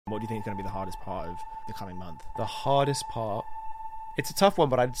What do you think is going to be the hardest part of the coming month? The hardest part? It's a tough one,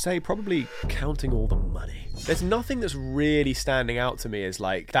 but I'd say probably counting all the money. There's nothing that's really standing out to me as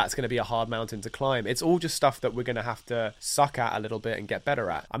like, that's going to be a hard mountain to climb. It's all just stuff that we're going to have to suck at a little bit and get better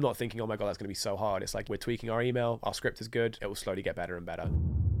at. I'm not thinking, oh my God, that's going to be so hard. It's like, we're tweaking our email. Our script is good. It will slowly get better and better.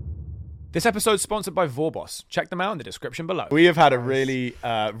 This episode is sponsored by Vorbos. Check them out in the description below. We have had a really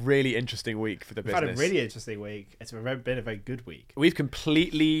interesting week for the business. We've had a really interesting week. It's been a very good week. We've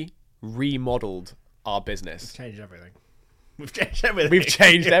completely remodeled our business. We've changed everything. We've changed everything. We've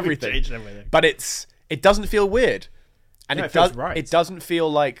changed everything. We've changed everything. But it doesn't feel weird. And No, it feels does right. It doesn't feel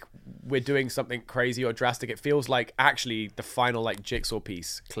like we're doing something crazy or drastic. It feels like actually the final like jigsaw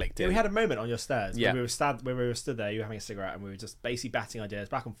piece clicked in. We had a moment on your stairs Yeah. where we were stood there, you were having a cigarette, and we were just basically batting ideas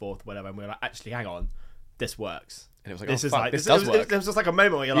back and forth, whatever, and we were like, actually, hang on, this works. And it was like, This oh, is fuck, like this it does was, work. It was just like a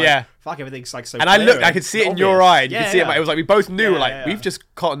moment where you're like, Yeah. fuck, everything's like so And I clear looked, I could see it in your eye. You could see it. It was like we both knew, we've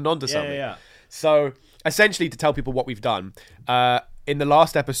just cottoned onto something. Yeah. So essentially, to tell people what we've done, in the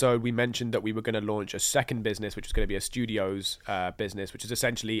last episode, we mentioned that we were going to launch a second business, which is going to be a studios business, which is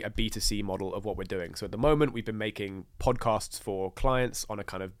essentially a B2C model of what we're doing. So at the moment, we've been making podcasts for clients on a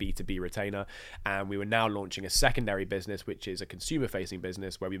kind of B2B retainer. And we were now launching a secondary business, which is a consumer-facing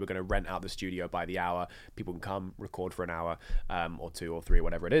business where we were going to rent out the studio by the hour. People can come, record for an hour or two or three,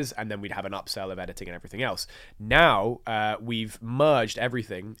 whatever it is. And then we'd have an upsell of editing and everything else. Now, we've merged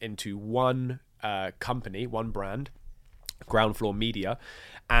everything into one company, one brand, Ground Floor Media,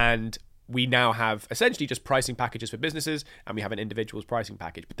 and we now have essentially just pricing packages for businesses, and we have an individual's pricing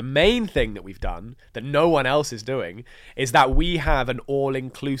package. But the main thing that we've done that no one else is doing is that we have an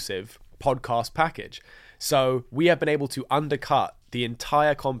all-inclusive podcast package. So we have been able to undercut the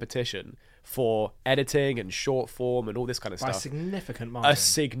entire competition for editing and short form and all this kind of stuff. By a significant margin. A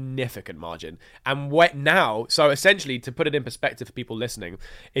significant margin. And now, so essentially, to put it in perspective for people listening,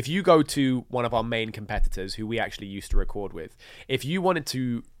 if you go to one of our main competitors who we actually used to record with, if you wanted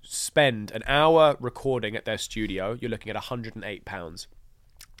to spend an hour recording at their studio, you're looking at £108.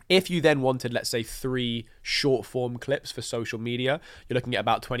 If you then wanted, let's say, 3 short form clips for social media, you're looking at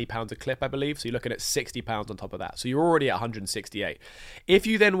about £20 a clip, I believe. So you're looking at £60 on top of that. So you're already at £168. If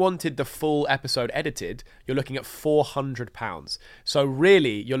you then wanted the full episode edited, you're looking at £400. So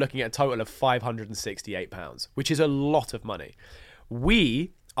really, you're looking at a total of £568, which is a lot of money.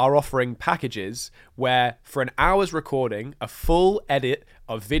 We are offering packages where for an hour's recording, a full edit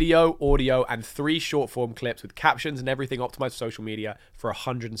of video, audio, and 3 short form clips with captions and everything optimized for social media for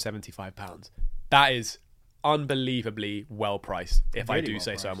 £175. That is unbelievably well priced, if Really I do well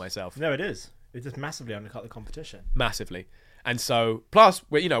say so priced. myself. No, it is. It just massively undercut the competition. Massively. And so, plus,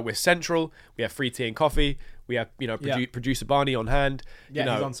 we're central, we have free tea and coffee, we have, producer Barney on hand.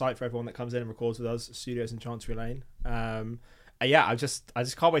 Yeah, he's on site for everyone that comes in and records with us, studios in Chancery Lane. I just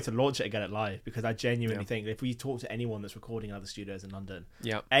can't wait to launch it again at live, because I genuinely think if we talk to anyone that's recording in other studios in London,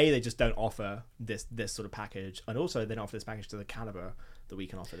 they just don't offer this sort of package, and also they don't offer this package to the caliber that we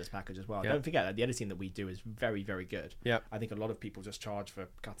can offer this package as well. Don't forget that the editing that we do is very, very good. I think a lot of people just charge for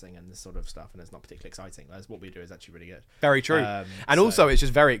cutting and this sort of stuff, and it's not particularly exciting. Whereas what we do is actually really good. Very true. Also, it's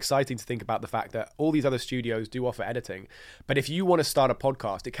just very exciting to think about the fact that all these other studios do offer editing. But if you want to start a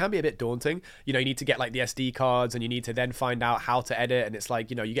podcast, it can be a bit daunting. You need to get like the SD cards, and you need to then find out how to edit. And it's like,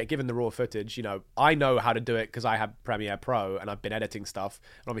 you get given the raw footage. I know how to do it because I have Premiere Pro and I've been editing stuff.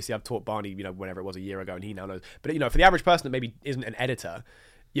 And obviously I've taught Barney, whenever it was a year ago, and he now knows. But, for the average person that maybe isn't an editor,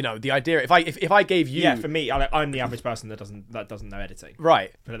 the idea, if I gave you, for me, I'm the average person that doesn't know editing,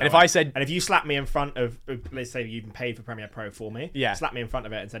 right? And if I said, and if you slap me in front of, let's say you paid for Premiere Pro for me, slap me in front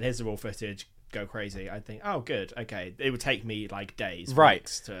of it and said, here's the raw footage, go crazy, I'd think, oh good, okay, it would take me like days, right,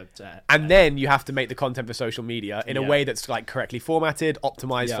 weeks to and then you have to make the content for social media in a way that's like correctly formatted,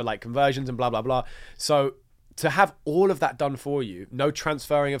 optimized for like conversions and blah blah blah. So to have all of that done for you, no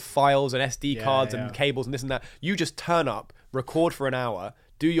transferring of files and SD cards and cables and this and that, you just turn up, record for an hour,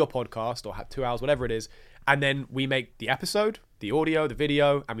 do your podcast, or have 2 hours, whatever it is, and then we make the episode, the audio, the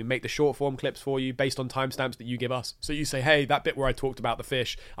video, and we make the short form clips for you based on timestamps that you give us. So you say, hey, that bit where I talked about the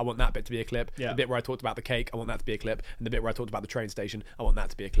fish, I want that bit to be a clip. The bit where I talked about the cake, I want that to be a clip. And the bit where I talked about the train station, I want that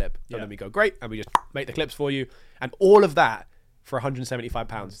to be a clip. And then we go, great, and we just make the clips for you. And all of that for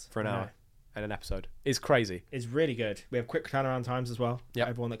 £175 for an hour and an episode is crazy. It's really good. We have quick turnaround times as well. For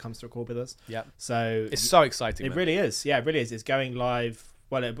everyone that comes to record with us. So it's so exciting. It really is. Yeah, it really is. It's going live.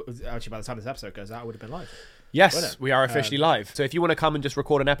 Well, actually, by the time this episode goes out, it would have been live. Yes, we are officially live. So if you want to come and just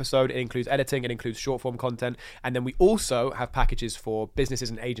record an episode, it includes editing, it includes short form content, and then we also have packages for businesses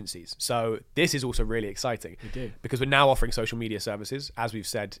and agencies. So this is also really exciting. We do. Because we're now offering social media services, as we've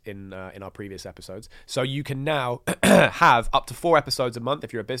said in our previous episodes. So you can now have up to 4 episodes a month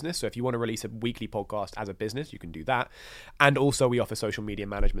if you're a business. So if you want to release a weekly podcast as a business, you can do that. And also we offer social media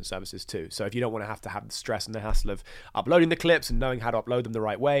management services too. So if you don't want to have the stress and the hassle of uploading the clips and knowing how to upload them the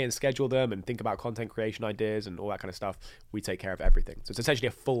right way and schedule them and think about content creation ideas and all that kind of stuff, we take care of everything. So it's essentially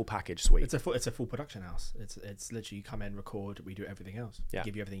a full package suite. It's a full production house. It's literally you come in, record, we do everything else. Yeah.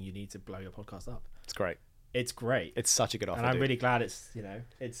 Give you everything you need to blow your podcast up. It's great. It's great. It's such a good offer. And I'm really glad it's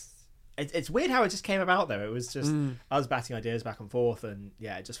weird how it just came about though. It was just us batting ideas back and forth, and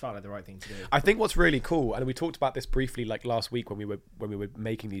it just felt like the right thing to do. I think what's really cool, and we talked about this briefly like last week when we were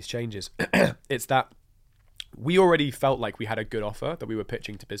making these changes, it's that we already felt like we had a good offer that we were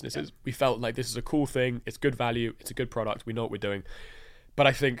pitching to businesses. Yeah. We felt like this is a cool thing, it's good value, it's a good product, we know what we're doing. But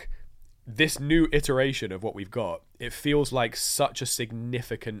I think this new iteration of what we've got, it feels like such a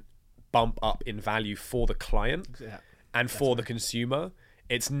significant bump up in value for the client and for the consumer.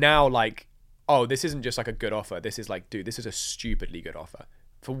 It's now like, oh, this isn't just like a good offer. This is like, dude, this is a stupidly good offer.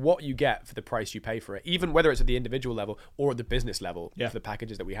 For what you get for the price you pay for it, even whether it's at the individual level or at the business level for the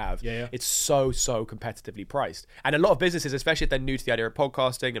packages that we have, it's so competitively priced. And a lot of businesses, especially if they're new to the idea of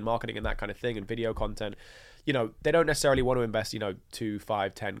podcasting and marketing and that kind of thing and video content, they don't necessarily want to invest, 2,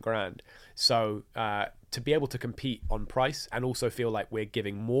 5, 10 grand. So to be able to compete on price and also feel like we're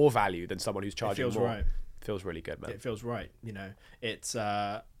giving more value than someone who's charging more, right. Feels really good, man. It feels right. It's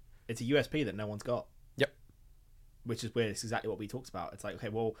a USP that no one's got. Which is weird. It's exactly what we talked about. It's like, okay,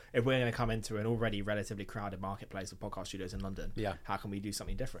 well, if we're going to come into an already relatively crowded marketplace of podcast studios in London, how can we do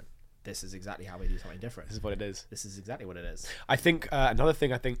something different? This is exactly how we do something different. This is what it is. This is exactly what it is. I think another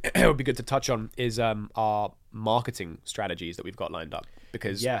thing I think it would be good to touch on is our marketing strategies that we've got lined up,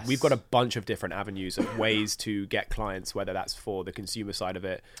 because we've got a bunch of different avenues of ways to get clients, whether that's for the consumer side of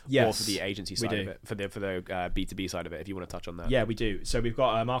it or for the agency side of it, for the B2B side of it, if you want to touch on that. Yeah, we do. So we've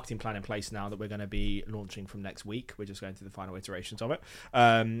got a marketing plan in place now that we're going to be launching from next week. We're just going through the final iterations of it.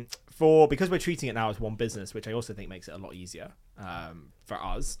 Because we're treating it now as one business, which I also think makes it a lot easier for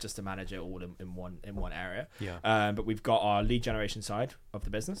us just to manage it all in one area. But we've got our lead generation side of the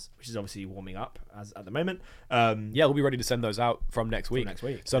business, which is obviously warming up as at the moment. We'll be ready to send those out from next week.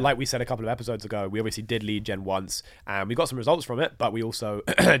 So like we said a couple of episodes ago, we obviously did lead gen once and we got some results from it, but we also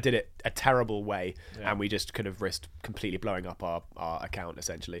did it a terrible way and we just could have risked completely blowing up our account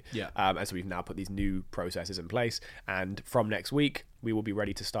essentially. And so we've now put these new processes in place, and from next week we will be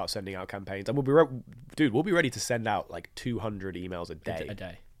ready to start sending out campaigns, and we'll be ready to send out like 200 emails a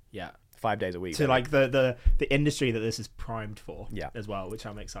day. 5 days a week. So like the industry that this is primed for as well, which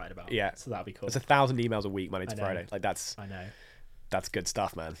I'm excited about. So that'll be cool. It's 1,000 emails a week, Monday to Friday. Like I know. That's good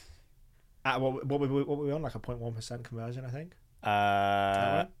stuff, man. What were we on? Like a 0.1% conversion, I think.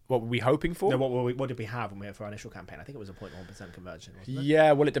 What were we hoping for? No, what did we have when we went for our initial campaign? I think it was a 0.1% conversion, wasn't it?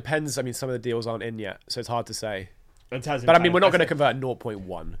 Yeah, well, it depends. I mean, some of the deals aren't in yet, so it's hard to say. But I mean, we're not going to convert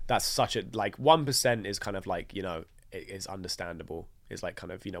 0.1. That's such a, like, 1% is kind of like, it is understandable. It's like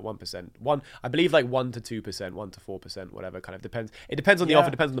kind of 1%. I believe like 1 to 2%, 1 to 4%, whatever. Kind of depends. It depends on the offer.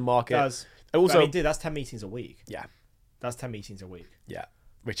 Depends on the market. It does. Also, but I mean, dude, that's 10 meetings a week. Yeah, that's 10 meetings a week. Yeah,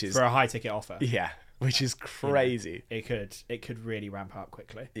 which is for a high ticket offer. Yeah, which is crazy. It could really ramp up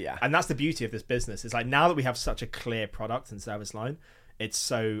quickly. Yeah, and that's the beauty of this business. It's like now that we have such a clear product and service line, it's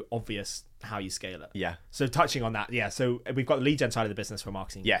so obvious how you scale it. Yeah. So touching on that, so we've got the lead gen side of the business for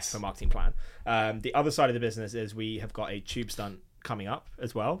marketing. Yes. For marketing plan. The other side of the business is we have got a tube stunt coming up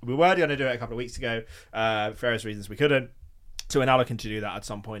as well. We were going to do it a couple of weeks ago. For various reasons we couldn't. So we're now looking to do that at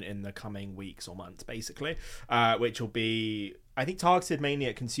some point in the coming weeks or months, basically, which will be, I think, targeted mainly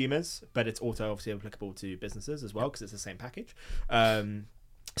at consumers, but it's also obviously applicable to businesses as well because it's the same package.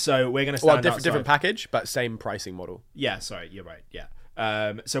 So we're going to stand different package, but same pricing model. Yeah, sorry, you're right. Yeah.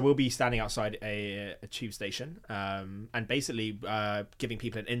 So we'll be standing outside a tube station and basically giving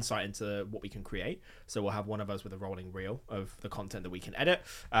people an insight into what we can create. So we'll have one of us with a rolling reel of the content that we can edit.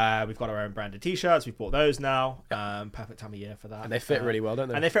 We've got our own branded t-shirts. We've bought those now. Perfect time of year for that. And they fit really well, don't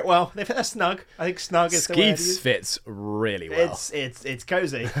they? And they fit well. They fit a snug. I think snug is the word. Skeets fits really well. It's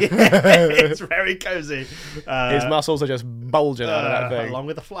cozy. It's very cozy. His muscles are just bulging out of that thing. Along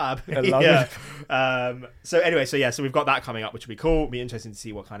with the flab. So we've got that coming up, which will be cool. Be interesting to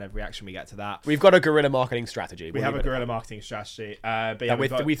see what kind of reaction we get to that. We've got a guerrilla marketing strategy. We have a guerrilla marketing strategy. But yeah,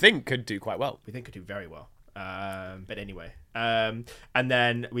 we think could do quite well. We think could do very well. But anyway, and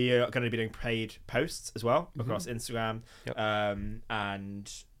then we are going to be doing paid posts as well across Instagram,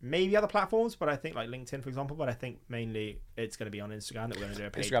 and maybe other platforms, but I think like LinkedIn, for example. But I think mainly it's going to be on Instagram that we're going to do a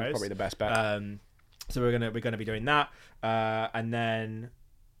paid Instagram's post. probably the best bet. So we're gonna be doing that, and then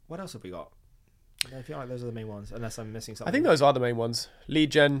what else have we got? I feel like those are the main ones, unless I'm missing something. I think those are the main ones: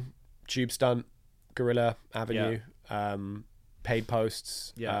 lead gen, tube stunt, Guerrilla Avenue, paid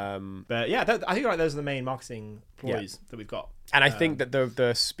posts. Yeah, but yeah, I think like those are the main marketing ploys that we've got. And I think that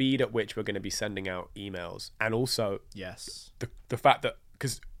the speed at which we're going to be sending out emails, and also the fact that,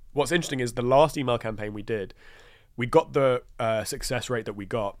 because what's interesting is the last email campaign we did, we got the success rate that we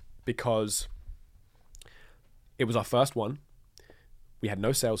got because it was our first one. We had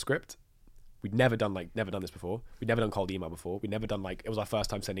no sales script. We'd never done this before. We'd never done cold email before. We'd never done it was our first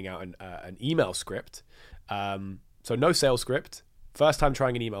time sending out an email script. So no sales script. First time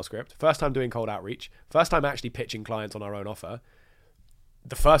trying an email script. First time doing cold outreach. First time actually pitching clients on our own offer.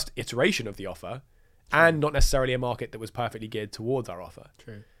 The first iteration of the offer, and not necessarily a market that was perfectly geared towards our offer.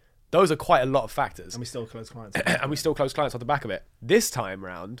 True. Those are quite a lot of factors. And we still close clients. And we still close clients off the back of it. This time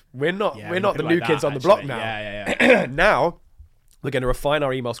round, we're not the new kids on the block now. Yeah. Now, we're going to refine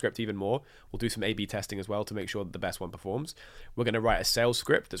our email script even more. We'll do some A/B testing as well to make sure that the best one performs. We're going to write a sales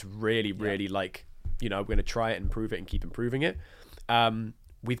script that's really, really we're going to try it and improve it and keep improving it.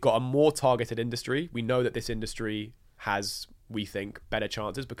 We've got a more targeted industry. We know that this industry has, we think, better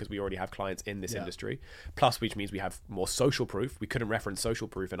chances because we already have clients in this industry. Plus, which means we have more social proof. We couldn't reference social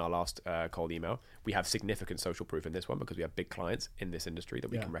proof in our last cold email. We have significant social proof in this one because we have big clients in this industry that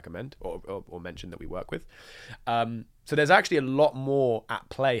we can recommend or mention that we work with. So there's actually a lot more at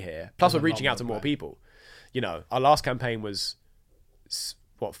play here. Plus, we're reaching out to more people. Our last campaign was,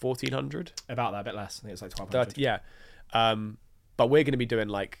 1,400? About that, a bit less. I think it's like 1,200. Yeah. But we're going to be doing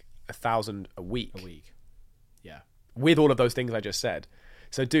like 1,000 a week. Yeah. With all of those things I just said.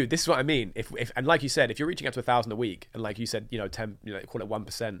 So, dude, this is what I mean. If and like you said, if you're reaching out to 1,000 a week, and like you said, 10, call it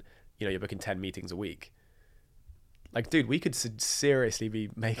 1%, you're booking 10 meetings a week. Like, dude, we could seriously be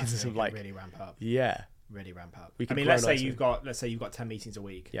making some really ramp up. Yeah. Really ramp up. We could let's say you've got 10 meetings a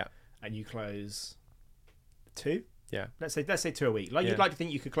week. Yeah. And you close 2. Yeah. Let's say 2 a week. You'd like to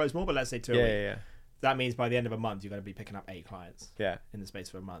think you could close more, but let's say 2 a week. Yeah. That means by the end of a month, you're going to be picking up 8 clients. Yeah. In the space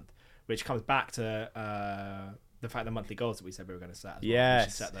of a month, which comes back to the fact the monthly goals that we said we were going to set. Yes. We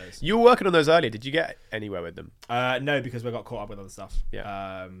should set those. You were working on those earlier. Did you get anywhere with them? No, because we got caught up with other stuff.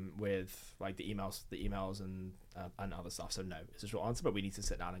 Yeah. With like the emails and other stuff. So no, it's a short answer, but we need to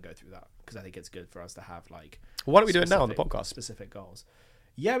sit down and go through that because I think it's good for us to have Well, why don't we do it now on the podcast? Specific goals.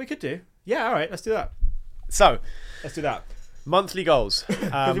 Yeah, we could do. Yeah, all right, let's do that. So, let's do that. Monthly goals.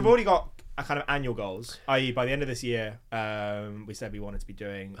 Because we've already got a kind of annual goals, i.e. by the end of this year, we said we wanted to be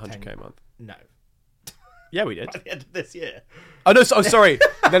doing 100k a month. No. Yeah, we did. By the end of this year. Oh, no, sorry.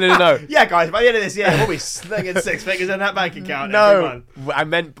 No. Yeah, guys, by the end of this year, we'll be slinging 6 figures in that bank account every month. I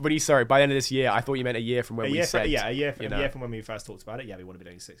meant, by the end of this year, I thought you meant a year from when we said. A year from when we first talked about it. Yeah, we want to be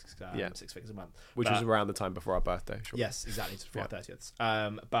doing 6 figures a month. Which was around the time before our birthday. Sure. Yes, exactly. It's for our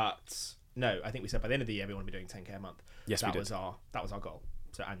 30th. But no, I think we said by the end of the year, we want to be doing 10k a month. Yes, we did. That was our goal.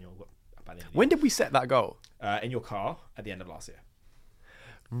 So annual by the end of the year. When did we set that goal? In your car at the end of last year.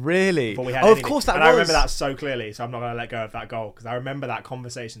 Really? Of course that was. I remember that so clearly, so I'm not going to let go of that goal because I remember that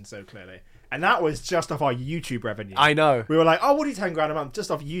conversation so clearly. And that was just off our YouTube revenue. I know. We were like, we'll do 10 grand a month just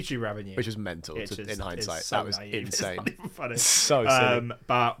off YouTube revenue. Which was mental in hindsight. So that was naive. insane. It's not even funny. So silly.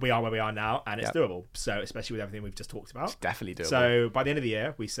 But we are where we are now and it's doable. So especially with everything we've just talked about. It's definitely doable. So by the end of the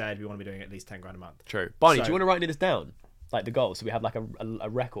year, we said we want to be doing at least 10 grand a month. True. Barney, do you want to write this down? Like the goal, so we have like a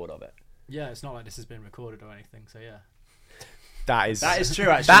record of it. Yeah, it's not like this has been recorded or anything, so yeah. That is true.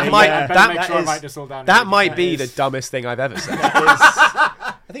 Actually, that might be the dumbest thing I've ever said.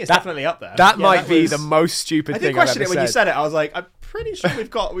 I think it's definitely up there. That might be the most stupid thing I've ever said. I did question it when you said it. I was like, I'm pretty sure we've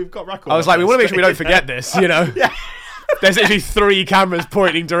got records. I was like, we want to make sure we don't forget this. Yeah. There's literally 3 cameras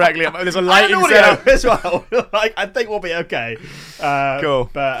pointing directly at me. There's a lighting setup as well. Like, I think we'll be okay. Cool.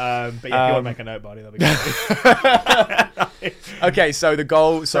 But yeah, if you want to make a note, Barney, that'll be good. Okay, so the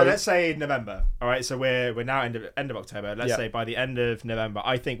goal. So let's say November. All right, so we're now end of October. Let's say by the end of November,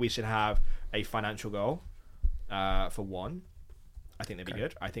 I think we should have a financial goal for one. I think that'd be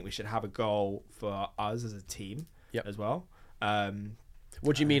good. I think we should have a goal for us as a team as well.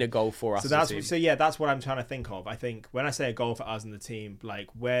 What do you mean a goal for us? That's what I'm trying to think of. I think when I say a goal for us and the team, like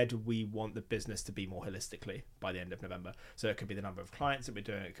where do we want the business to be more holistically by the end of November? So it could be the number of clients that we're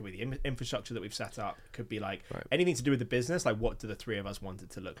doing. It could be the infrastructure that we've set up. It could be like anything to do with the business. Like what do the 3 of us want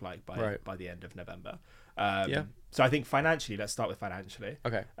it to look like by the end of November? So I think financially, let's start with financially.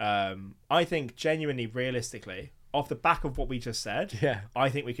 Okay. I think genuinely, realistically, off the back of what we just said, I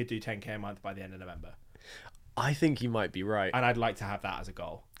think we could do 10k a month by the end of November. I think you might be right. And I'd like to have that as a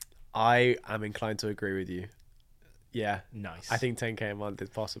goal. I am inclined to agree with you. Yeah. Nice. I think 10K a month is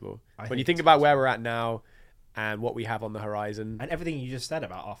possible. I When think you think it's about where we're at now and what we have on the horizon. And everything you just said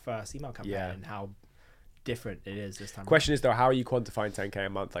about our first email campaign Yeah. and how different it is this time. Question is though, how are you quantifying 10K a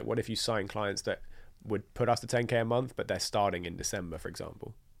month? Like, what if you sign clients that would put us to 10K a month, but they're starting in December, for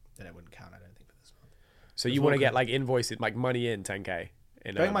example? Then it wouldn't count, I don't think, for this month. So you want to get like invoices, like money in 10K.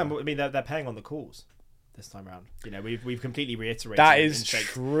 Bearing in mind, I mean, they're paying on the calls this time around. You know, we've completely reiterated that is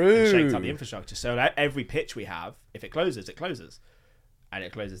true. And shaped up the infrastructure. So that every pitch we have, if it closes, it closes. And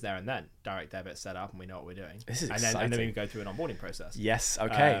it closes there and then. Direct debit set up and we know what we're doing. This is exciting. And then we go through an onboarding process. Yes,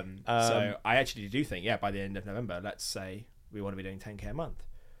 okay. So I actually do think, by the end of November, let's say we want to be doing 10K a month.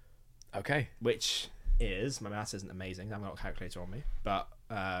 Okay. Which is, my maths isn't amazing. I haven't got a calculator on me. But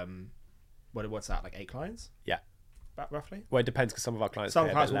what's that, like 8 clients? Yeah. Roughly? Well, it depends because some of our clients Some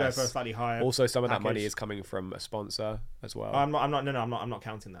pay a clients bit will less. go for a slightly higher. Also, some of that package. money is coming from a sponsor as well. I'm not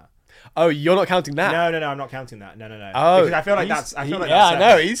counting that. Oh, you're not counting that? No, I'm not counting that. No. Oh, because I feel like that's. I feel like yeah,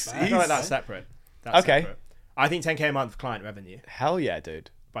 that's no, I feel like that's separate. That's okay. Separate. I think 10K a month client revenue Hell yeah,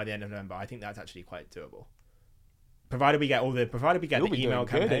 dude. by the end of November. I think that's actually quite doable. Provided we get You'll the be email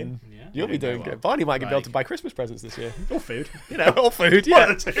doing good, campaign. Yeah. You'll be doing well. good. Barney might be able Like- to buy Christmas presents this year. Or food, you know. Or food, One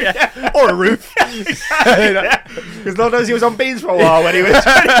yeah. of the two, yeah. Or a roof. Because Lord knows he was on beans for a while when he was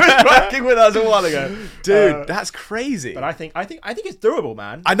working with us a while ago. Dude, that's crazy. But I think it's durable,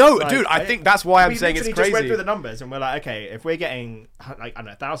 man. I know, Like, dude. I think that's why I'm we saying it's literally crazy. just went through the numbers and we're like, okay, if we're getting like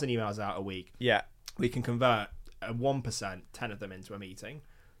 1,000 emails out a week, Yeah. we can convert 1%, 10 of them into a meeting,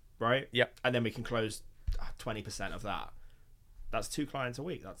 right? Yep. And then we can close 20% of that. That's 2 clients a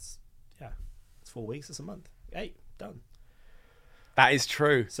week. It's 4 weeks. That's a month. 8 done. That is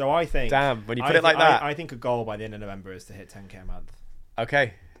true. So I think. Damn, when you put it like that. I think a goal by the end of November is to hit 10K a month.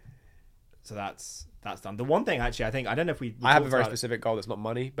 Okay. So that's done. The one thing actually, I don't know if we I have a talked very about it. specific goal that's not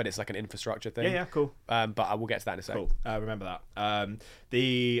money, but it's like an infrastructure thing. Yeah, cool. But I will get to that in a second. Cool. Remember that. I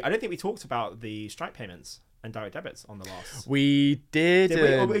don't think we talked about the Stripe payments and direct debits on the last. We did.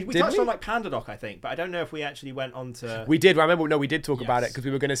 We touched on like PandaDoc, I think, but I don't know if we actually went on to. We did. Remember? No, we did talk about it Yes. because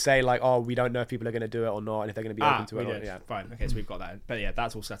we were going to say like, oh, we don't know if people are going to do it or not, and if they're going to be open to it. we Or, did. yeah. Fine. Okay, so we've got that. But yeah,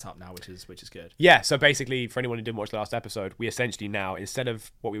 that's all set up now, which is good. Yeah. So basically, for anyone who didn't watch the last episode, we essentially now, instead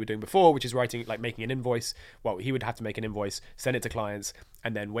of what we were doing before, which is making an invoice. Well, he would have to make an invoice, send it to clients,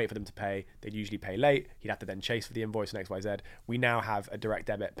 and then wait for them to pay. They'd usually pay late. He'd have to then chase for the invoice and XYZ. We now have a direct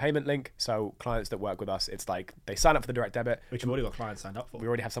debit payment link. So clients that work with us, it's like they sign up for the direct debit, Which we've already got clients signed up for. we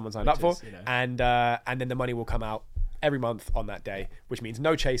already have someone signed up for, and then the money will come out every month on that day, which means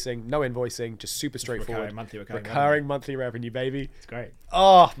no chasing, no invoicing, just super straightforward. Recurring monthly revenue, baby. It's great.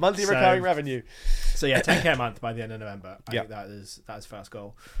 Oh, monthly So- recurring revenue. So yeah, 10K a month by the end of November. I Yep. think that is first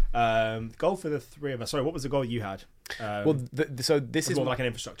goal. Goal for the 3 of us. Sorry, what was the goal you had? Well, so this is more like an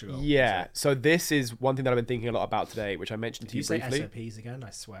infrastructure goal. yeah. So this is one thing that I've been thinking a lot about today, which I mentioned to Do you you say briefly. SOPs again? I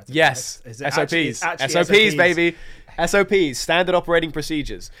swear. Yes, Is SOPs, it's actually SOPs, baby, SOPs, standard operating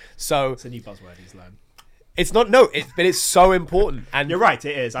procedures. So It's a new buzzword he's learned. it's not but it's so important. And You're right,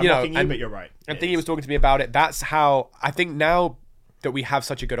 it is. I'm mocking you, but you're right. I think he was talking to me about it. That's how I think now that we have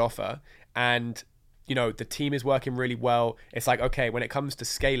such a good offer and the team is working really well. It's like, okay, when it comes to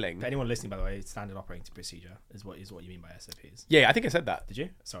scaling. For anyone listening, by the way, standard operating procedure is what you mean by SOPs. Yeah, I think I said that. Did you?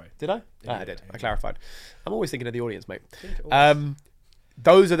 Sorry. Did I? Yeah, I did. yeah, I clarified. I'm always thinking of the audience, mate. Always.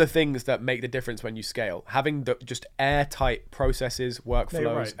 Those are the things that make the difference when you scale. Having the just airtight processes,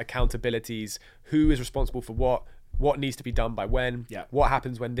 workflows, right. accountabilities, who is responsible for what needs to be done by when, Yeah. what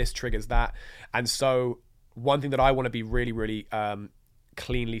happens when this triggers that. And so one thing that I want to be really, really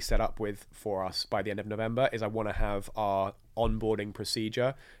cleanly set up with for us by the end of November is I want to have our onboarding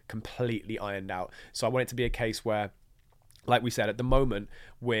procedure completely ironed out. So I want it to be a case where, like we said, at the moment,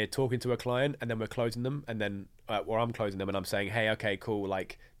 we're talking to a client and then we're closing them and then, or I'm closing them and I'm saying, hey, okay, cool.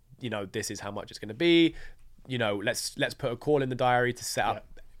 Like, this is how much it's going to be. Let's put a call in the diary to set up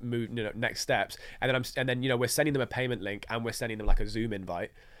move, next steps. And then we're sending them a payment link and we're sending them like a Zoom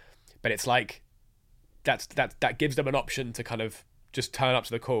invite, but it's like, that gives them an option to kind of just turn up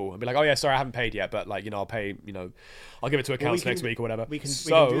to the call and be like, oh yeah, sorry, I haven't paid yet, but like, I'll pay, I'll give it to accounts next week or whatever. We can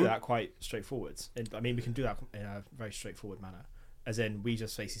do that quite straightforward. We can do that in a very straightforward manner. As in, we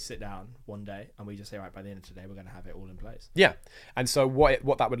just basically sit down one day and we just say, right, by the end of today, we're going to have it all in place. Yeah. And so what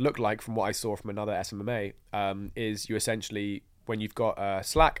that would look like from what I saw from another SMMA is you essentially, when you've got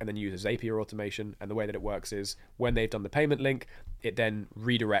Slack and then you use Zapier automation, and the way that it works is when they've done the payment link, it then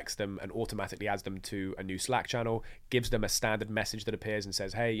redirects them and automatically adds them to a new Slack channel, gives them a standard message that appears and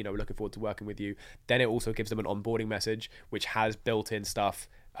says, hey, we're looking forward to working with you. Then it also gives them an onboarding message, which has built-in stuff,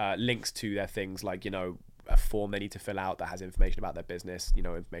 links to their things like, a form they need to fill out that has information about their business, you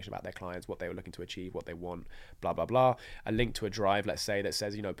know, information about their clients, what they were looking to achieve, what they want, blah, blah, blah. A link to a drive, let's say, that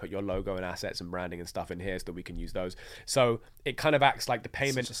says, you know, put your logo and assets and branding and stuff in here so that we can use those. So it kind of acts like the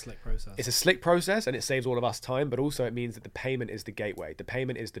payment. It's such a slick process. It's a slick process, and it saves all of us time, but also it means that the payment is the gateway. The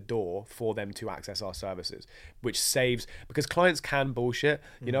payment is the door for them to access our services, which saves, because clients can bullshit,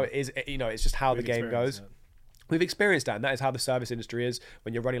 you know, it's just how the game goes. We've experienced that, and that is how the service industry is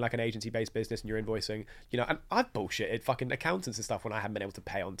when you're running like an agency-based business and you're invoicing, you know, and I've bullshitted fucking accountants and stuff when I haven't been able to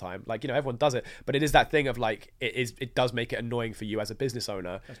pay on time. Like, you know, everyone does it, but it is that thing of like, it does make it annoying for you as a business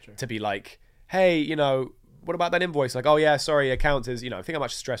owner to be like, hey, you know, what about that invoice? Like, oh yeah, sorry, accounts is, you know, think how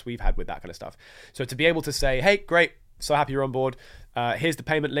much stress we've had with that kind of stuff. So to be able to say, hey, great, so happy you're on board. Here's the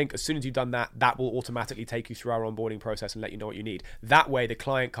payment link. As soon as you've done that, that will automatically take you through our onboarding process and let you know what you need. That way, the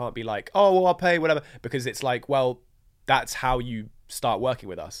client can't be like, oh, well, I'll pay, whatever, because it's like, well, that's how you start working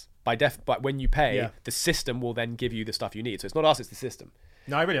with us. But when you pay, the system will then give you the stuff you need. So it's not us, it's the system.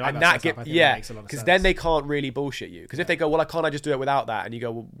 No, I really like that. That because then they can't really bullshit you. Because if they go, well, can't I just do it without that? And you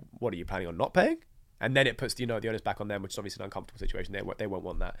go, well, what are you planning on not paying? And then it puts, you know, the onus back on them, which is obviously an uncomfortable situation. They won't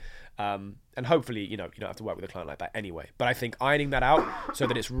want that. And hopefully, you know, you don't have to work with a client like that anyway. But I think ironing that out so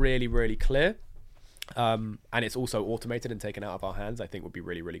that it's really, really clear, and it's also automated and taken out of our hands, I think would be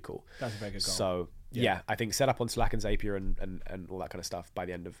really, really cool. That's a very good goal. So yeah, I think set up on Slack and Zapier and all that kind of stuff by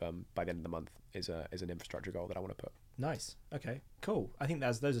the end of the month is an infrastructure goal that I want to put. Nice. Okay. Cool. I think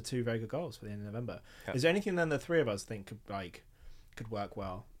those are two very good goals for the end of November. Yeah. Is there anything then the three of us think could work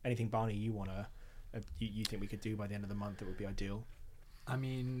well? Anything, Barney, you think we could do by the end of the month that would be ideal? I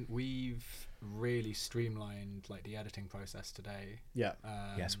mean, we've really streamlined like the editing process today. Yeah.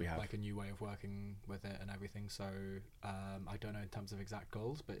 Yes, we have. Like a new way of working with it and everything. So I don't know in terms of exact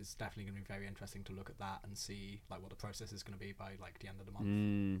goals, but it's definitely going to be very interesting to look at that and see like what the process is going to be by like the end of the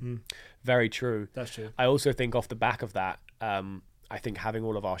month. Very true. That's true. I also think off the back of that, I think having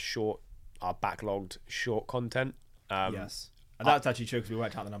all of our backlogged short content. Yes. And that's actually true because we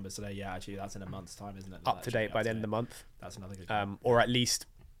worked out the numbers today. Yeah, actually, that's in a month's time, isn't it? Up to date by the end of the month. That's another good or at least,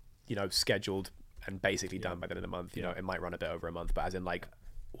 you know, scheduled and basically done by the end of the month. You know, it might run a bit over a month, but as in like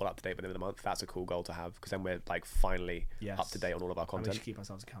all up to date by the end of the month. That's a cool goal to have because then we're like finally up to date on all of our content. And we should keep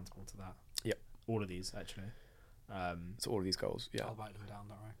ourselves accountable to that. Yep. All of these, actually. So all of these goals, yeah. I'll write them down,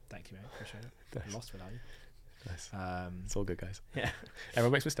 don't worry. Thank you, mate. Appreciate it. I'm lost without you. Nice. It's all good, guys. Yeah.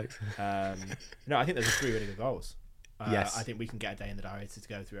 Everyone makes mistakes. No, I think those are three really good goals. Yes. I think we can get a day in the diary to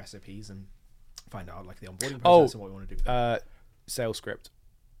go through SOPs and find out like the onboarding process and what we want to do. Sales script.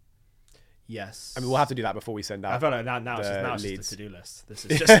 Yes. I mean, we'll have to do that before we send out. I feel like now it's just a to-do list. This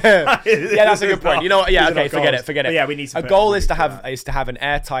is just yeah, that's a good point. You know what? Yeah, okay, forget it. But yeah, we need to a goal is to have an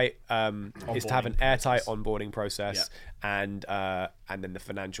airtight onboarding process, and then the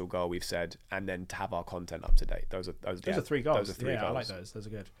financial goal we've said, and then to have our content up to date. Those are three goals. Those are three goals. I like those. Those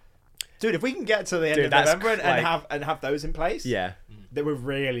are good. Dude, if we can get to the end of November and have those in place, then we're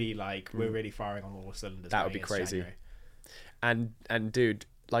really we're really firing on all cylinders. That would be crazy. And dude,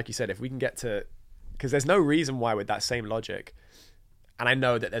 like you said, if we can get to, because there's no reason why with that same logic, and I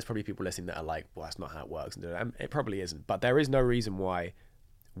know that there's probably people listening that are like, well, that's not how it works, and it probably isn't. But there is no reason why,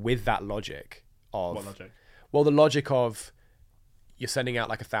 with that logic of what logic? Well, the logic of you're sending out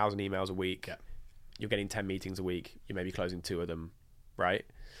like 1,000 emails a week, you're getting 10 meetings a week, you may be closing 2 of them, right?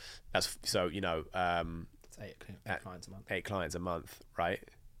 That's so, you know, it's 8 clients a month. 8 clients a month, right?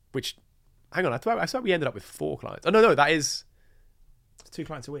 Which, hang on, I thought we ended up with 4 clients. Oh no, that is 2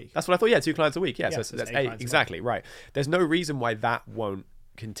 clients a week. That's what I thought. Yeah, 2 clients a week. Yeah, so that's 8 exactly, right. There's no reason why that won't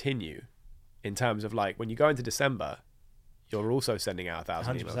continue in terms of like when you go into December, you're also sending out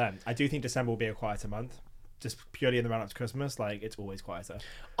 1,000 emails. 100%. I do think December will be a quieter month. Just purely in the run up to Christmas, like it's always quieter.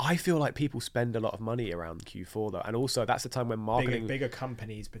 I feel like people spend a lot of money around Q4 though, and also that's the time when marketing bigger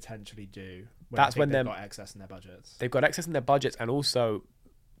companies potentially do. That's when they've got excess in their budgets. They've got excess in their budgets, and also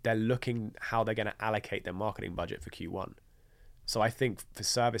they're looking how they're going to allocate their marketing budget for Q1. So I think for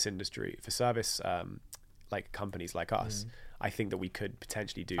service like companies like us, I think that we could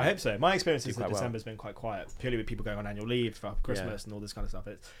potentially do. I hope so. My experience is that December's been quite quiet, purely with people going on annual leave for Christmas and all this kind of stuff.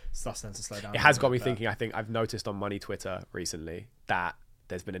 It starts to slow down. It has got me thinking. I think I've noticed on Money Twitter recently that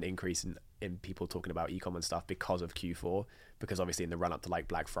there's been an increase in people talking about e-com and stuff because of Q4, because obviously in the run up to like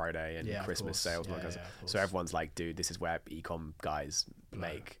Black Friday and Christmas sales, so everyone's like, dude, this is where e-com guys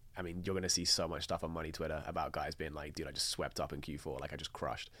make. I mean, you're going to see so much stuff on Money Twitter about guys being like, dude, I just swept up in Q4, like I just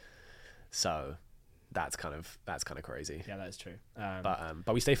crushed. So that's kind of crazy. Yeah, that is true.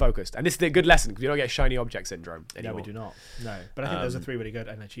 But we stay focused, and this is a good lesson because we don't get shiny object syndrome anymore. Yeah, we do not. No, but I think those are 3 really good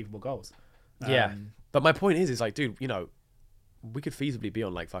and achievable goals. But my point is like, dude, you know, we could feasibly be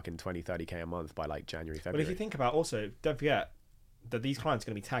on like fucking 20-30K a month by like January, February. Well, if you think about, also, don't forget that these clients are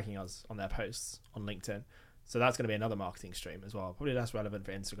going to be tagging us on their posts on LinkedIn. So that's going to be another marketing stream as well. Probably less relevant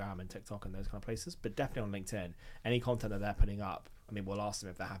for Instagram and TikTok and those kind of places, but definitely on LinkedIn. Any content that they're putting up, I mean, we'll ask them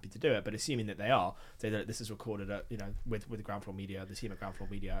if they're happy to do it, but assuming that they are, say that this is recorded at, with Ground Floor Media, the team at Ground Floor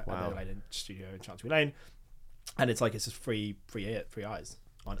Media, at their Lane studio in Chancery Lane, and it's just free eyes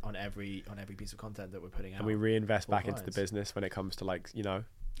on every piece of content that we're putting out. And we reinvest back into the business when it comes to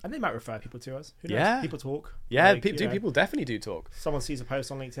And they might refer people to us. Who knows? Yeah. People talk. Yeah, people definitely do talk. Someone sees a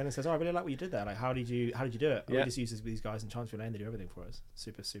post on LinkedIn and says, "Oh, I really like what you did there. Like, how did you do it?" We just use these guys in Chancery Lane. They do everything for us.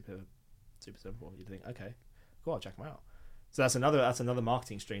 Super, super, super simple. You think, okay, cool, I'll check them out. So that's another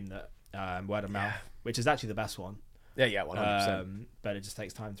marketing stream that word of mouth, which is actually the best one. Yeah, 100%. But it just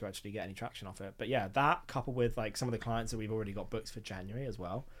takes time to actually get any traction off it. But yeah, that coupled with some of the clients that we've already got booked for January as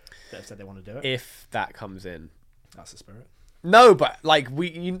well, that have said they want to do it. If that comes in, that's the spirit. No, but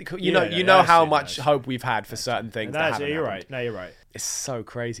you know how much hope we've had for certain things. You're right. No, you're right. It's so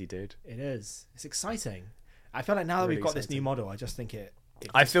crazy, dude. It is. It's exciting. I feel like now that we've got this new model, I just think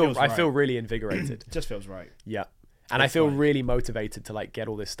I feel really invigorated. It just feels right. Yeah, and I feel really motivated to get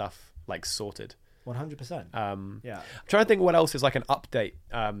all this stuff sorted. 100%. Yeah. I'm trying to think what else is an update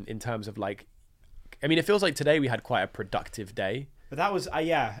in terms of I mean, it feels like today we had quite a productive day. But that was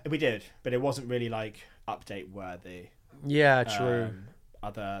we did, but it wasn't really update worthy. Yeah, true.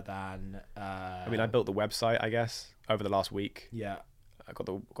 Other than I mean, I built the website, I guess, over the last week. Yeah. I got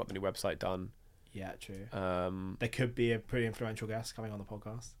the new website done. Yeah, true. There could be a pretty influential guest coming on the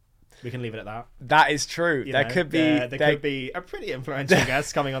podcast. We can leave it at that. That is true. There could be a pretty influential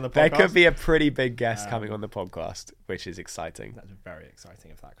guest coming on the podcast. There could be a pretty big guest coming on the podcast, which is exciting. That's very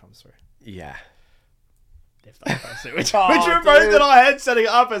exciting if that comes through. Yeah. If that comes through. Which we're both in our heads setting it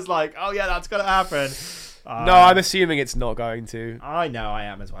up as oh yeah, that's going to happen. No, I'm assuming it's not going to. I know I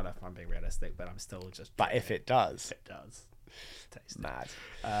am as well if I'm being realistic, but I'm still just... But if it does... It does. Taste mad.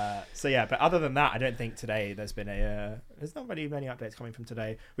 So yeah, but other than that, I don't think today there's been there's not really many updates coming from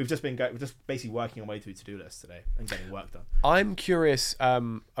today. We've just been basically working our way through to-do lists today and getting work done. I'm curious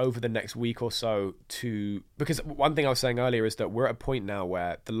over the next week or so because one thing I was saying earlier is that we're at a point now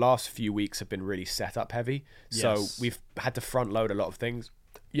where the last few weeks have been really setup heavy. Yes. So we've had to front load a lot of things.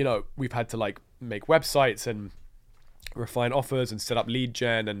 We've had to make websites and refine offers and set up lead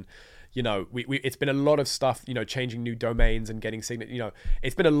gen and it's been a lot of stuff, changing new domains and getting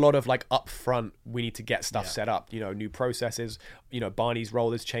it's been a lot of upfront, we need to get stuff set up, new processes, Barney's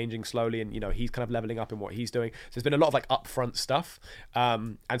role is changing slowly and he's kind of leveling up in what he's doing. So there's been a lot of upfront stuff.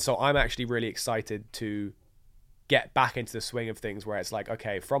 And so I'm actually really excited to get back into the swing of things where it's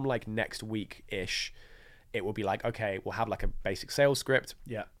okay, from next week ish, it will be okay, we'll have a basic sales script.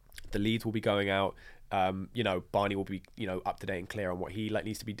 Yeah. The leads will be going out. Barney will be, up to date and clear on what he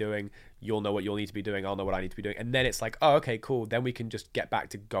needs to be doing. You'll know what you'll need to be doing. I'll know what I need to be doing. And then it's oh, okay, cool. Then we can just get back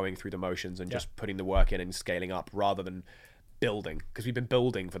to going through the motions and just putting the work in and scaling up rather than building, because we've been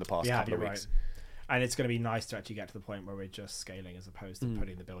building for the past couple of weeks. Right. And it's going to be nice to actually get to the point where we're just scaling as opposed to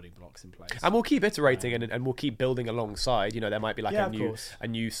putting the building blocks in place. And we'll keep iterating and we'll keep building alongside. There might be a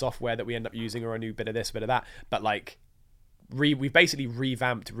new software that we end up using or a new bit of this, bit of that. But we've basically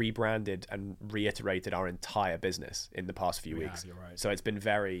revamped, rebranded, and reiterated our entire business in the past few weeks. You're right. So it's been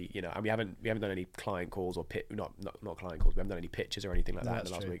very, and we haven't done any client calls or not client calls. We haven't done any pitches or anything like that in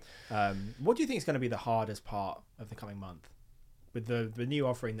the last week. What do you think is going to be the hardest part of the coming month with the new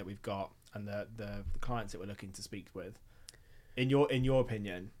offering that we've got and the clients that we're looking to speak with? In your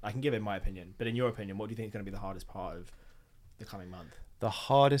opinion, I can give in my opinion, but in your opinion, what do you think is going to be the hardest part of the coming month? The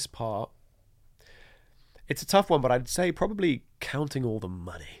hardest part. It's a tough one, but I'd say probably counting all the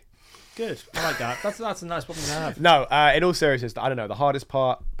money. Good. I like that. That's a nice problem to have. No, in all seriousness, I don't know. The hardest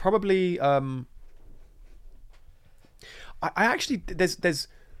part, probably... I actually... There's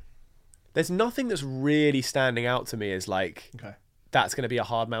nothing that's really standing out to me as that's going to be a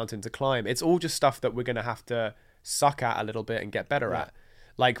hard mountain to climb. It's all just stuff that we're going to have to suck at a little bit and get better at.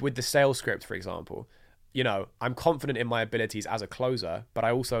 With the sales script, for example. I'm confident in my abilities as a closer, but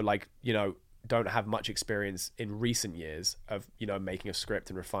I also don't have much experience in recent years of making a script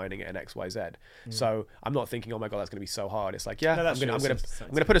and refining it in XYZ. So I'm not thinking, oh my god, that's going to be so hard. It's I'm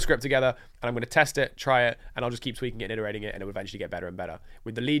gonna put a script together and I'm gonna test it, try it, and I'll just keep tweaking it and iterating it, and it will eventually get better and better.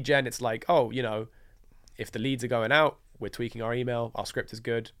 With the lead gen, it's if the leads are going out, we're tweaking our email, our script is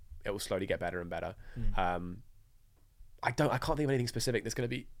good, it will slowly get better and better. I can't think of anything specific that's going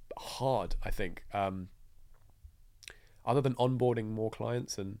to be hard, I think, other than onboarding more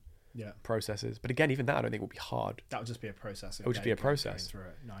clients and processes. But again, even that I don't think will be hard. That would just be a process. It would just be a process. Through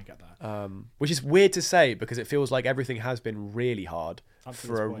it. No, I get that. Which is weird to say because it feels like everything has been really hard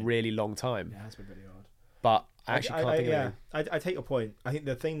for a really long time. Yeah, it has been really hard. But I actually can't think of anything. I take your point. I think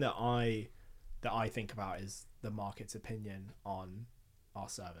the thing that I think about is the market's opinion on our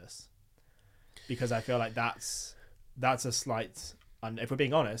service, because I feel like that's a slight. If we're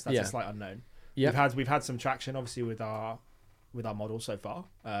being honest, that's a slight unknown. Yeah, we've had some traction obviously with our model so far,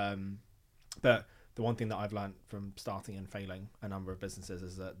 but the one thing that I've learned from starting and failing a number of businesses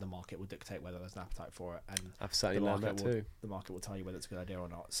is that the market will dictate whether there's an appetite for it, and I've certainly learned that too. The market will tell you whether it's a good idea or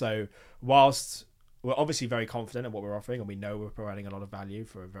not. So whilst we're obviously very confident in what we're offering, and we know we're providing a lot of value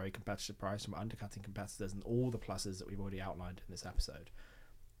for a very competitive price, and we're undercutting competitors and all the pluses that we've already outlined in this episode,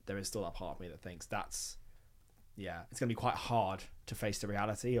 there is still that part of me that thinks it's going to be quite hard to face the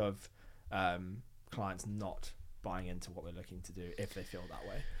reality of clients not buying into what we're looking to do if they feel that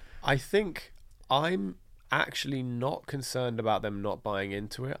way. I think I'm actually not concerned about them not buying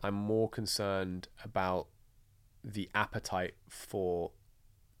into it. I'm more concerned about the appetite for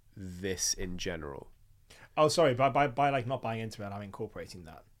this in general. Oh, sorry. By like not buying into it, I'm incorporating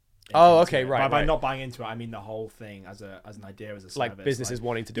that. Oh, okay, right. By not buying into it, I mean the whole thing as an idea, as a service. Like businesses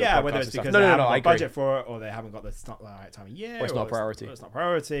wanting to do whether it's because they haven't got budget for it, or they haven't got the right time of year, or it's not priority. It's not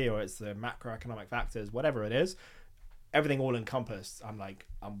priority, or it's the macroeconomic factors, whatever it is. Everything all encompassed,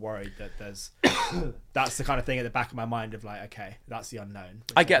 I'm worried that there's that's the kind of thing at the back of my mind of like, okay, that's the unknown.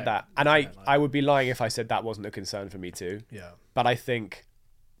 I get that, and I would be lying if I said that wasn't a concern for me too. Yeah, but I think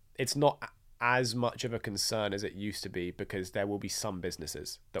it's not as much of a concern as it used to be, because there will be some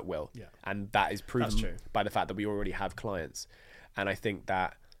businesses that will, and that is proven by the fact that we already have clients. And I think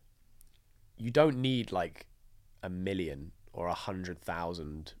that you don't need like 1 million or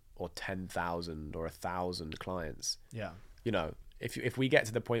 100,000 or 10,000 or 1,000 clients. Yeah, you know, if we get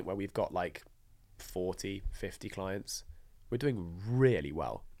to the point where we've got like 40, 50 clients, we're doing really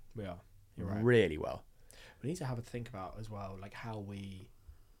well. We are. You're right. Really well. We need to have a think about as well, like how we.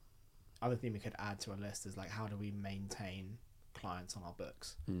 Other thing we could add to a list is like, how do we maintain clients on our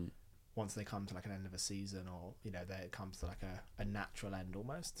books once they come to like an end of a season, or there it comes to like a natural end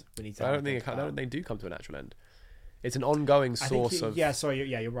almost. We need to. I don't think they do come to a natural end. It's an ongoing source of. Yeah, sorry.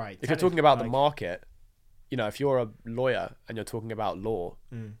 Yeah, you're right. If you're talking about the market, if you're a lawyer and you're talking about law,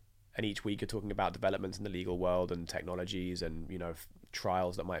 and each week you're talking about developments in the legal world and technologies and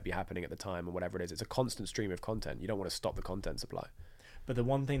trials that might be happening at the time and whatever it is, it's a constant stream of content. You don't want to stop the content supply. But the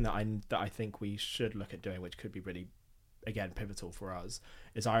one thing that I think we should look at doing, which could be really, again, pivotal for us,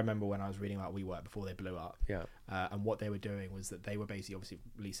 is I remember when I was reading about WeWork before they blew up. Yeah. And what they were doing was that they were basically obviously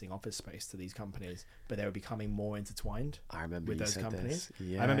leasing office space to these companies, but they were becoming more intertwined. I remember with those companies.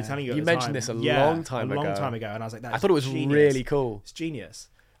 Yeah. I remember telling you. You mentioned this a long time ago. And I was like, I thought it was genius. really cool. It's genius.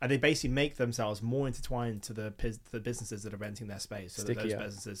 And they basically make themselves more intertwined to the businesses that are renting their space, so that those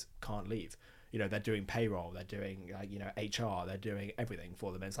businesses can't leave. They're doing payroll, they're doing HR, they're doing everything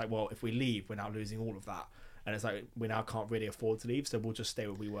for them. And it's like, well, if we leave, we're now losing all of that. And it's like, we now can't really afford to leave, so we'll just stay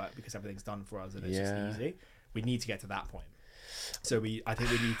where we work because everything's done for us and it's just easy. We need to get to that point. So I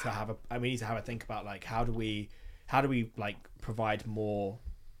think we need to have a think about like, how do we like provide more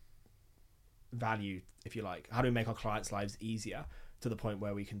value, if you like? How do we make our clients' lives easier to the point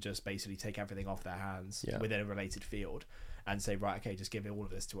where we can just basically take everything off their hands within a related field? And say, right, okay, just give all of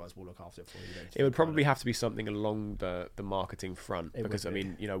this to us. We'll look after it for you. It would probably have to be something along the marketing front, because I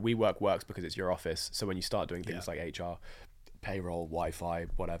mean, WeWork works because it's your office. So when you start doing things like HR, payroll, Wi-Fi,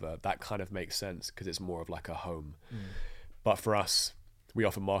 whatever, that kind of makes sense because it's more of like a home. But for us, we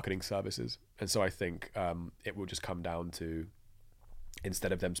offer marketing services, and so I think it will just come down to,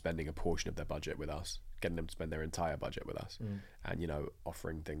 instead of them spending a portion of their budget with us, getting them to spend their entire budget with us, and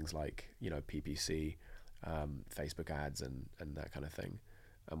offering things like PPC. Facebook ads and that kind of thing,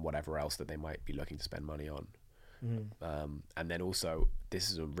 and whatever else that they might be looking to spend money on. And then also, this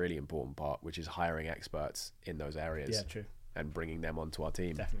is a really important part, which is hiring experts in those areas. Yeah, true. And bringing them onto our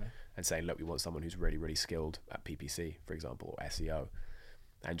team. Definitely. And saying, look, we want someone who's really, really skilled at PPC, for example, or SEO,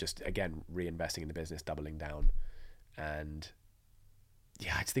 and just again reinvesting in the business, doubling down. And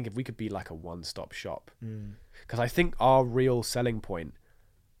I just think if we could be like a one-stop shop, because I think our real selling point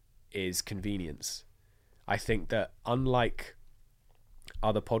is convenience. I think that unlike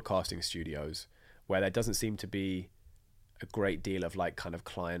other podcasting studios, where there doesn't seem to be a great deal of like kind of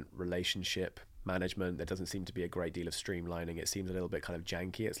client relationship management, there doesn't seem to be a great deal of streamlining. It seems a little bit kind of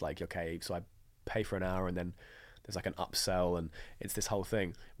janky. It's like, okay, so I pay for an hour and then there's like an upsell and it's this whole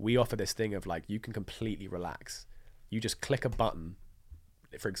thing. We offer this thing of like, you can completely relax. You just click a button,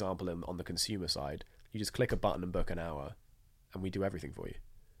 for example, on the consumer side, you just click a button and book an hour and we do everything for you.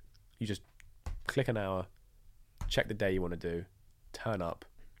 You just click an hour, check the day you want to do, turn up,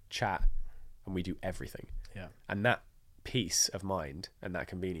 chat, and we do everything. Yeah. And that peace of mind and that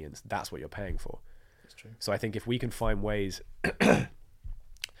convenience, that's what you're paying for. That's true. So I think if we can find ways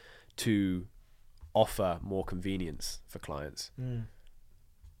to offer more convenience for clients,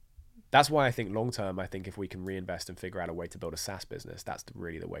 that's why I think long term, I think if we can reinvest and figure out a way to build a SaaS business, that's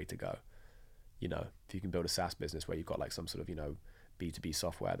really the way to go. You know, if you can build a SaaS business where you've got like some sort of, you know, B2B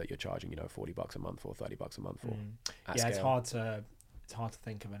software that you're charging, you know, $40 a month or $30 a month for. Yeah, it's hard to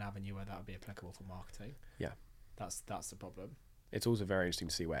think of an avenue where that would be applicable for marketing. Yeah. That's the problem. It's also very interesting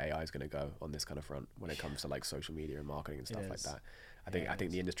to see where AI is going to go on this kind of front when it comes to like social media and marketing and stuff like that. I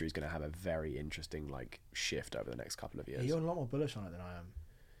think the industry is going to have a very interesting like shift over the next couple of years. Yeah, you're a lot more bullish on it than I am.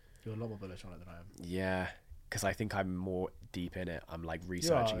 Yeah, because I think I'm more deep in it. I'm like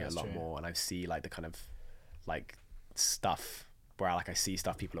researching it a lot more, and I see like the kind of like stuff where like I see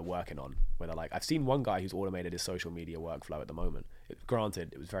stuff people are working on. Where they're like, I've seen one guy who's automated his social media workflow at the moment.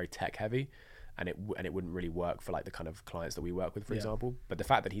 Granted, it was very tech heavy, and it wouldn't really work for like the kind of clients that we work with, for example. But the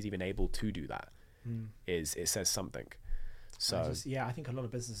fact that he's even able to do that it says something. So I think a lot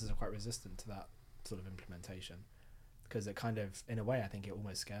of businesses are quite resistant to that sort of implementation because it kind of, in a way, I think it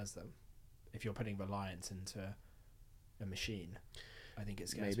almost scares them. If you're putting reliance into a machine, I think it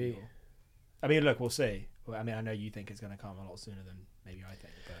scares people. I mean, look, we'll see. I mean, I know you think it's going to come a lot sooner than maybe I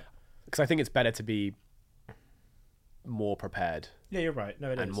think, but because I think it's better to be more prepared. Yeah, you're right.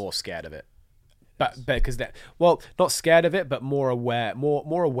 No, it is. And more scared of it. But because not scared of it, but more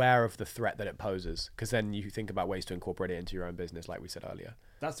aware of the threat that it poses. Because then you think about ways to incorporate it into your own business, like we said earlier.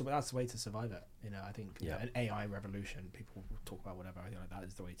 That's the way to survive it. You know, I think an AI revolution. People talk about whatever. I think like that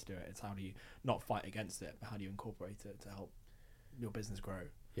is the way to do it. It's how do you not fight against it, but how do you incorporate it to help your business grow?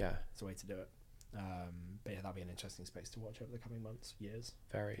 Yeah, it's the way to do it. But yeah, that'll be an interesting space to watch over the coming months, years.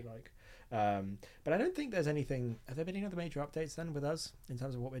 Very. If you like. But I don't think there's anything. Have there been any other major updates then with us in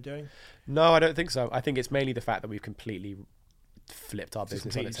terms of what we're doing? No, I don't think so. I think it's mainly the fact that we've completely flipped our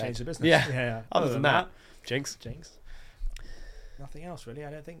business on its head. Changed the business. Yeah. Other than that, jinx. Nothing else really.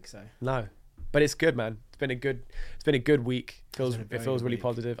 I don't think so. No, but it's good, man. It's been a good week. It feels really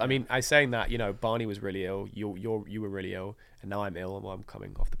positive. Yeah. I mean, saying that, you know, Barney was really ill. You were really ill, and now I'm ill. Well, I'm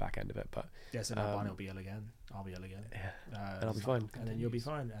coming off the back end of it, but so now Barney will be ill again. I'll be ill again. Yeah, and I'll be fine. And then you'll be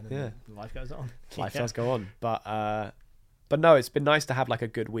fine. And then life goes on. Life does go on, but no, it's been nice to have like a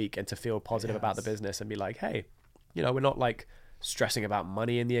good week and to feel positive about the business and be like, hey, you know, we're not like stressing about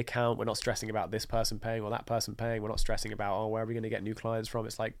money in the account. We're not stressing about this person paying or that person paying. We're not stressing about where are we going to get new clients from.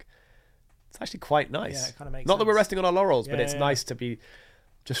 It's like, it's actually quite nice. Yeah, it kind of makes not sense. That we're resting on our laurels, but it's nice to be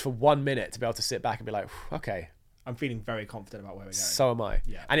just for 1 minute to be able to sit back and be like, okay, I'm feeling very confident about where we're going. So am I.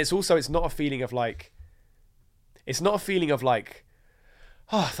 Yeah. And it's not a feeling of like,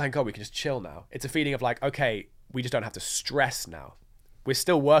 oh, thank God we can just chill now. It's a feeling of like, okay, we just don't have to stress now. We're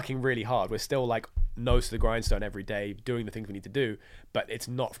still working really hard. We're still like nose to the grindstone every day, doing the things we need to do. But it's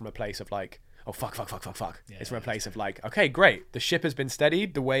not from a place of like, oh, fuck. Yeah, it's from a place of like, okay, great. The ship has been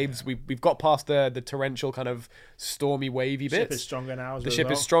steadied. The waves, we've got past the torrential kind of stormy, wavy bits. The ship is stronger now. The ship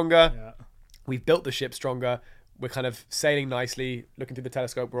is stronger. Yeah. We've built the ship stronger. We're kind of sailing nicely, looking through the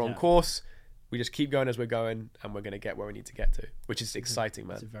telescope. We're on course. We just keep going as we're going, and we're going to get where we need to get to, which is exciting,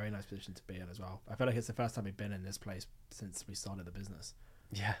 man. It's a very nice position to be in as well. I feel like it's the first time we've been in this place since we started the business.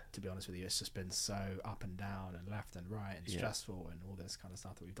 Yeah. To be honest with you, it's just been so up and down and left and right and stressful and all this kind of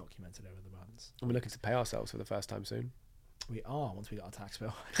stuff that we've documented over the months. And we're looking to pay ourselves for the first time soon. We are, once we got our tax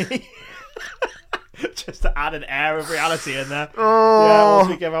bill. Just to add an air of reality in there. Oh. Yeah, once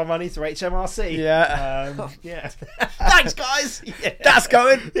we give our money to HMRC. Yeah. Yeah. Thanks, guys. Yeah. That's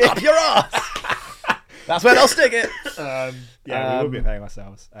going up your ass. That's where they'll stick it. We will be paying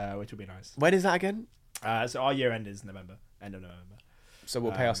ourselves, which will be nice. When is that again? So our year end is November, end of November. So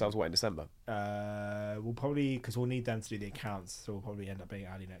we'll pay ourselves what in December? We'll probably, because we'll need them to do the accounts, so we'll probably end up being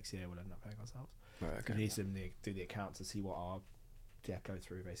early next year. We'll end up paying ourselves. Right, okay. We need them to do the accounts to see what our go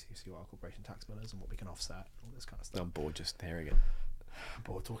through, basically see what our corporation tax bill is and what we can offset, all this kind of stuff. I'm bored just hearing it. I'm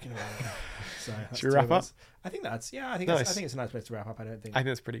bored talking about it. So should we wrap up? I think that's I think it's a nice place to wrap up. I think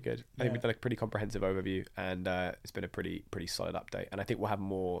that's pretty good. I think we've done a pretty comprehensive overview, and it's been a pretty solid update. And I think we'll have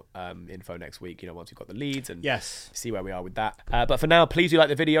more info next week. You know, once we've got the leads and see where we are with that. But for now, please do like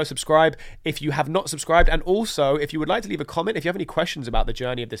the video, subscribe if you have not subscribed, and also if you would like to leave a comment, if you have any questions about the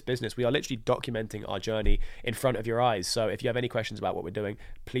journey of this business, we are literally documenting our journey in front of your eyes. So if you have any questions about what we're doing,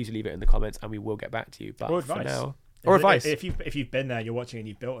 please leave it in the comments, and we will get back to you. But for now. Or advice. If you've been there, you're watching and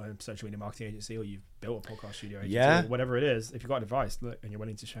you've built a social media marketing agency or you've built a podcast studio agency or whatever it is, if you've got advice, look, and you're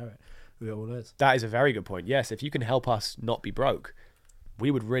willing to share it, we all is. That is a very good point. Yes, if you can help us not be broke,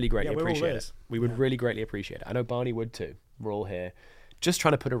 we would really greatly we're all appreciate ears. it. We would really greatly appreciate it. I know Barney would too. We're all here just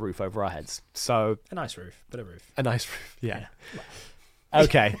trying to put a roof over our heads. So A nice roof. Bit of roof. a nice roof. Yeah.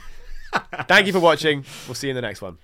 Okay. Thank you for watching. We'll see you in the next one.